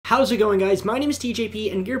How's it going, guys? My name is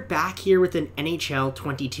TJP, and you're back here with an NHL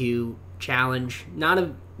 22 challenge. Not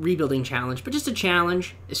a rebuilding challenge, but just a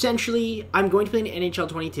challenge. Essentially, I'm going to play an NHL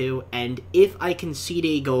 22, and if I concede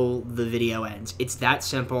a goal, the video ends. It's that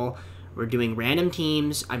simple. We're doing random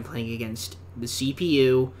teams. I'm playing against the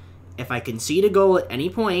CPU. If I concede a goal at any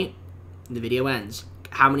point, the video ends.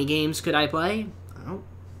 How many games could I play? Oh,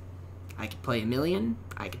 I could play a million.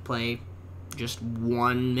 I could play just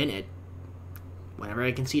 1 minute. Whenever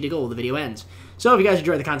I concede a goal, the video ends. So if you guys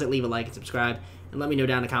enjoy the content, leave a like and subscribe. And let me know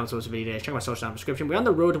down in the comments what's the video today. Check my social down in the description. We're on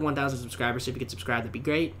the road to 1,000 subscribers, so if you could subscribe, that'd be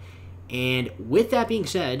great. And with that being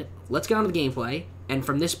said, let's get on to the gameplay. And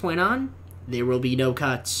from this point on, there will be no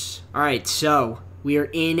cuts. Alright, so we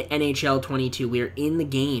are in NHL 22. We are in the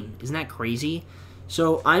game. Isn't that crazy?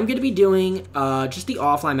 So I'm going to be doing just the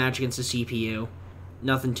offline match against the CPU.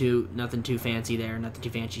 Nothing too fancy there. Nothing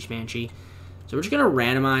too fancy schmancy. So we're just going to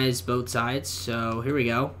randomize both sides. So here we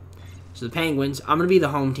go. So the Penguins. I'm going to be the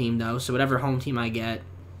home team, though. So whatever home team I get.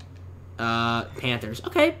 Panthers.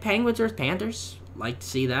 Okay, Penguins versus Panthers. Like to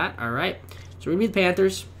see that. All right. So we're going to be the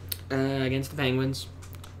Panthers against the Penguins.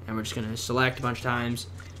 And we're just going to select a bunch of times.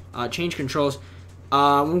 Change controls.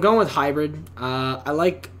 I'm going with hybrid. I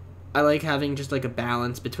like having just like a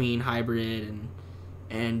balance between hybrid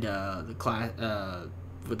and the class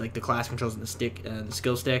with like the class controls and the stick, the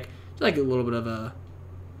skill stick. Like a little bit of a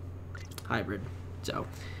hybrid. So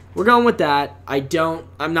we're going with that.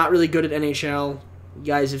 I'm not really good at NHL. You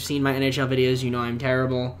guys have seen my NHL videos. You know I'm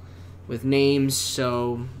terrible with names,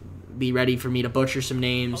 so be ready for me to butcher some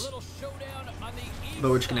names. But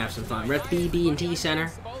we're just gonna have some fun. We're at the BB&T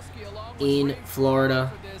Center in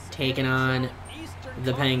Florida, taking on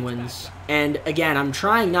the Penguins. And again, I'm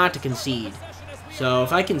trying not to concede. So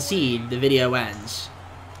if I concede, the video ends.